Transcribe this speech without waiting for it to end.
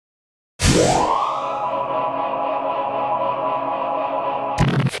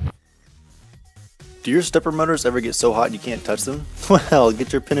Do your stepper motors ever get so hot you can't touch them? Well,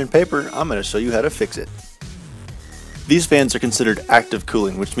 get your pen and paper, I'm going to show you how to fix it. These fans are considered active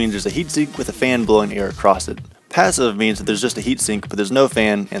cooling, which means there's a heatsink with a fan blowing air across it. Passive means that there's just a heatsink, but there's no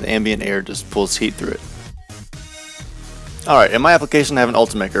fan and the ambient air just pulls heat through it. Alright, in my application I have an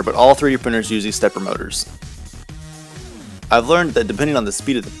ULTIMAKER, but all 3D printers use these stepper motors. I've learned that depending on the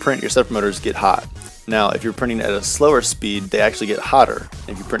speed of the print, your stepper motors get hot. Now, if you're printing at a slower speed, they actually get hotter.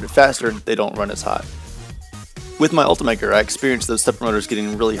 If you print it faster, they don't run as hot. With my ULTIMAKER, I experienced those stepper motors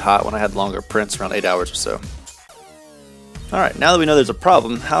getting really hot when I had longer prints, around 8 hours or so. Alright, now that we know there's a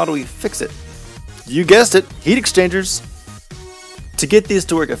problem, how do we fix it? You guessed it, heat exchangers! To get these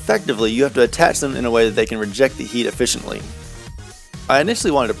to work effectively, you have to attach them in a way that they can reject the heat efficiently. I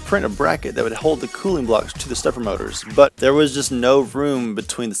initially wanted to print a bracket that would hold the cooling blocks to the stepper motors, but there was just no room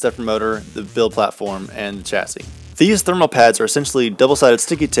between the stepper motor, the build platform, and the chassis. These thermal pads are essentially double-sided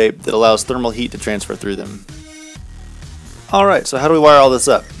sticky tape that allows thermal heat to transfer through them. Alright, so how do we wire all this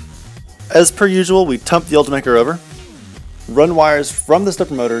up? As per usual, we tump the ULTIMAKER over, run wires from the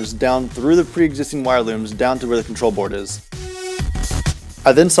stepper motors down through the pre-existing wire looms down to where the control board is.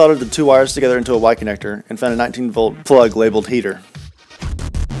 I then soldered the 2 wires together into a Y connector and found a 19-volt plug labeled heater.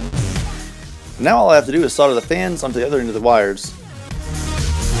 Now all I have to do is solder the fans onto the other end of the wires.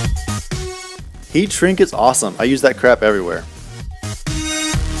 Heat shrink is awesome. I use that crap everywhere.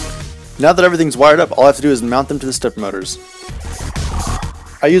 Now that everything's wired up, all I have to do is mount them to the stepper motors.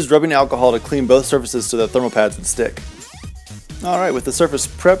 I used rubbing alcohol to clean both surfaces so that thermal pads would stick. Alright, with the surface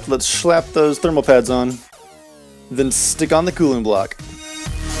prepped, let's slap those thermal pads on, then stick on the cooling block.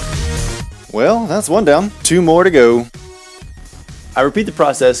 Well, that's one down. 2 more to go. I repeat the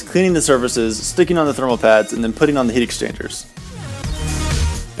process, cleaning the surfaces, sticking on the thermal pads, and then putting on the heat exchangers.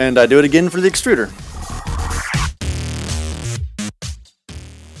 And I do it again for the extruder.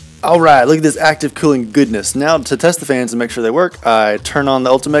 Alright, look at this active cooling goodness. Now to test the fans and make sure they work, I turn on the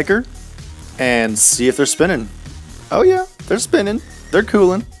ULTIMAKER and see if they're spinning. Oh yeah, they're spinning, they're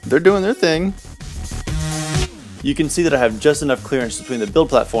cooling, they're doing their thing. You can see that I have just enough clearance between the build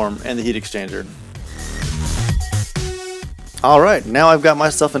platform and the heat exchanger. Alright, now I've got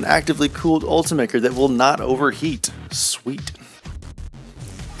myself an actively cooled ULTIMAKER that will not overheat. Sweet.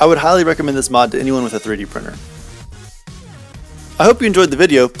 I would highly recommend this mod to anyone with a 3D printer. I hope you enjoyed the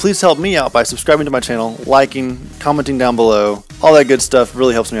video. Please help me out by subscribing to my channel, liking, commenting down below. All that good stuff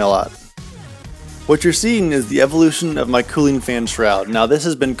really helps me a lot. What you're seeing is the evolution of my cooling fan shroud. Now this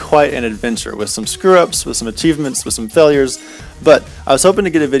has been quite an adventure with some screw-ups, with some achievements, with some failures, but I was hoping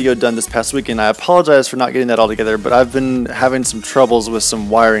to get a video done this past weekend. I apologize for not getting that all together, but I've been having some troubles with some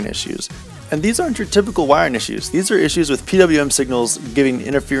wiring issues. And these aren't your typical wiring issues. These are issues with PWM signals giving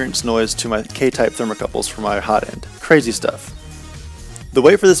interference noise to my K-type thermocouples for my hot end. Crazy stuff. The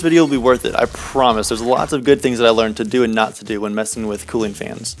wait for this video will be worth it, I promise. There's lots of good things that I learned to do and not to do when messing with cooling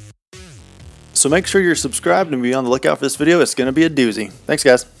fans. So make sure you're subscribed and be on the lookout for this video. It's going to be a doozy. Thanks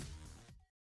guys.